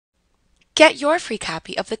Get your free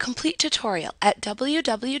copy of the complete tutorial at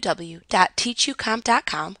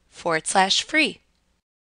www.teachucomp.com/free.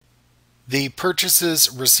 The Purchases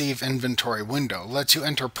Receive Inventory window lets you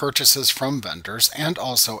enter purchases from vendors and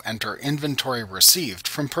also enter inventory received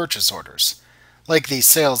from purchase orders. Like the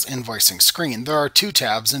Sales Invoicing screen, there are two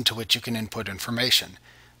tabs into which you can input information: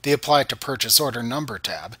 the Apply to Purchase Order Number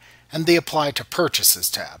tab and the Apply to Purchases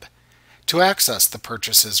tab. To access the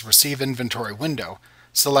Purchases Receive Inventory window,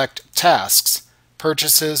 select Tasks,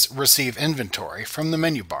 Purchases Receive Inventory from the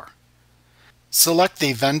menu bar. Select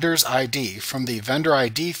the vendor's ID from the Vendor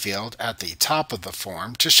ID field at the top of the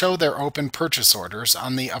form to show their open purchase orders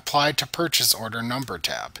on the Apply to Purchase Order Number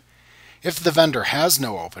tab. If the vendor has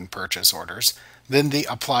no open purchase orders, then the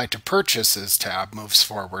Apply to Purchases tab moves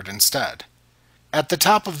forward instead. At the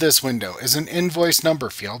top of this window is an invoice number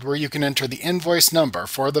field where you can enter the invoice number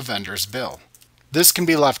for the vendor's bill. This can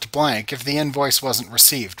be left blank if the invoice wasn't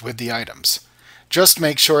received with the items. Just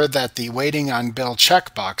make sure that the Waiting on Bill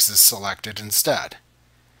checkbox is selected instead.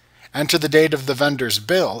 Enter the date of the vendor's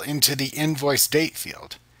bill into the Invoice Date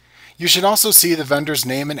field. You should also see the vendor's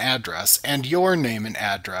name and address and your name and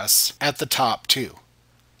address at the top too.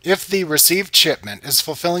 If the received shipment is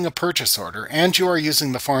fulfilling a purchase order and you are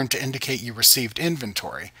using the form to indicate you received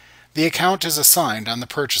inventory, the account is assigned on the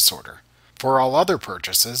purchase order. For all other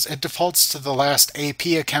purchases, it defaults to the last AP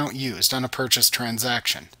account used on a purchase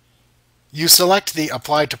transaction. You select the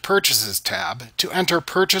Apply to Purchases tab to enter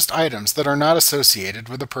purchased items that are not associated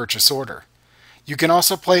with a purchase order. You can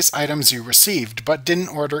also place items you received but didn't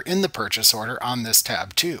order in the purchase order on this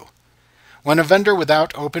tab too. When a vendor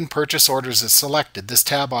without open purchase orders is selected, this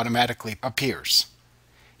tab automatically appears.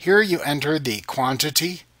 Here you enter the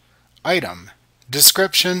quantity, item,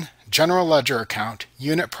 description, general ledger account,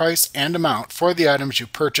 unit price, and amount for the items you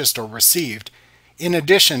purchased or received, in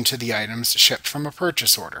addition to the items shipped from a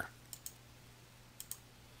purchase order.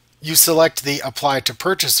 You select the Apply to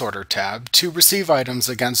Purchase Order tab to receive items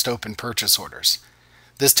against open purchase orders.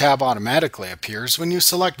 This tab automatically appears when you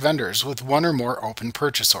select vendors with one or more open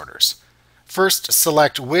purchase orders. First,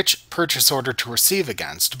 select which purchase order to receive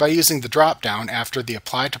against by using the drop-down after the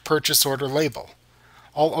Apply to Purchase Order label.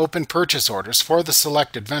 All open purchase orders for the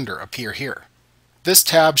selected vendor appear here. This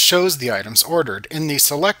tab shows the items ordered in the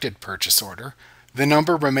selected purchase order, the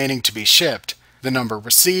number remaining to be shipped, the number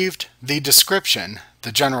received, the description,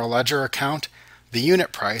 the general ledger account, the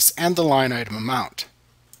unit price, and the line item amount.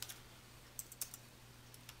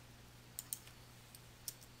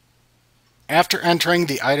 After entering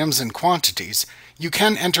the items and quantities, you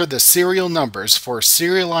can enter the serial numbers for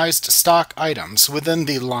serialized stock items within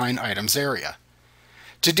the line items area.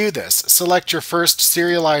 To do this, select your first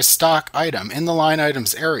serialized stock item in the line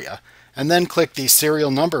items area, and then click the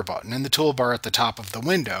Serial Number button in the toolbar at the top of the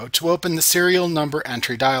window to open the Serial Number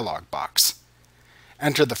Entry dialog box.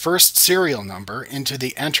 Enter the first serial number into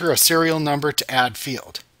the Enter a Serial Number to Add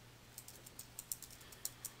field.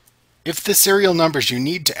 If the serial numbers you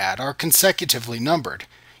need to add are consecutively numbered,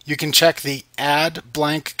 you can check the Add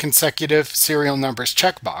Blank Consecutive Serial Numbers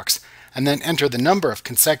checkbox and then enter the number of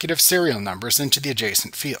consecutive serial numbers into the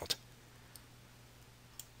adjacent field.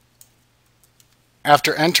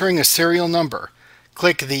 After entering a serial number,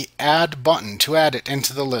 click the Add button to add it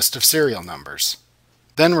into the list of serial numbers.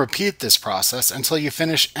 Then repeat this process until you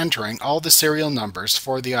finish entering all the serial numbers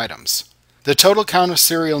for the items. The total count of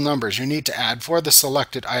serial numbers you need to add for the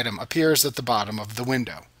selected item appears at the bottom of the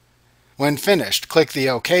window. When finished, click the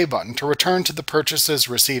OK button to return to the Purchases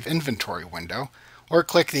Receive Inventory window, or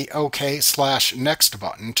click the OK/Next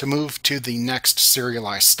button to move to the next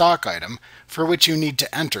serialized stock item for which you need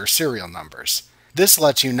to enter serial numbers. This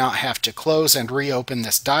lets you not have to close and reopen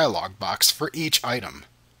this dialog box for each item.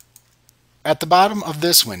 At the bottom of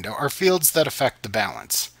this window are fields that affect the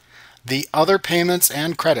balance. The Other Payments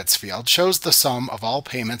and Credits field shows the sum of all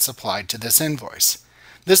payments applied to this invoice.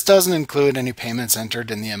 This doesn't include any payments entered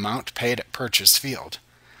in the Amount Paid at Purchase field.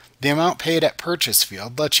 The Amount Paid at Purchase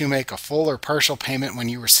field lets you make a full or partial payment when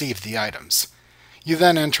you receive the items. You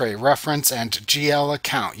then enter a reference and GL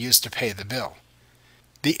account used to pay the bill.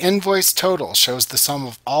 The Invoice Total shows the sum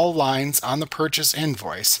of all lines on the purchase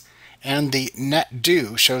invoice, and the Net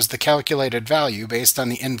Due shows the calculated value based on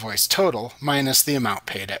the invoice total minus the amount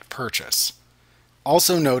paid at purchase.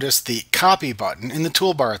 Also notice the Copy button in the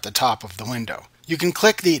toolbar at the top of the window. You can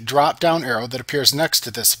click the drop-down arrow that appears next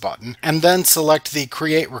to this button, and then select the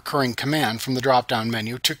Create Recurring command from the drop-down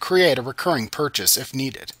menu to create a recurring purchase if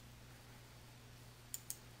needed.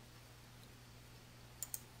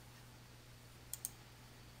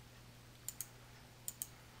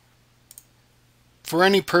 For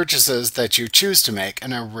any purchases that you choose to make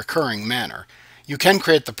in a recurring manner, You can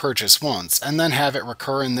create the purchase once and then have it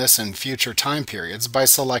recur in this and future time periods by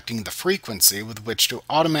selecting the frequency with which to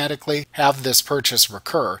automatically have this purchase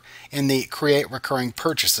recur in the Create Recurring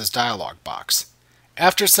Purchases dialog box.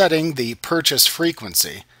 After setting the purchase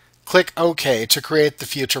frequency, click OK to create the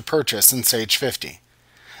future purchase in Sage 50.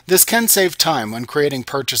 This can save time when creating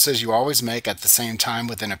purchases you always make at the same time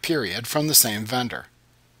within a period from the same vendor.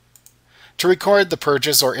 To record the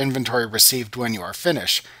purchase or inventory received when you are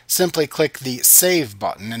finished, simply click the Save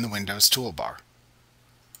button in the Windows toolbar.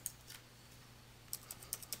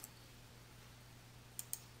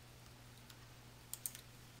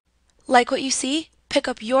 Like what you see? Pick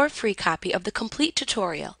up your free copy of the complete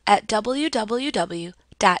tutorial at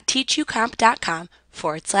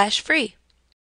www.teachucomp.com/free.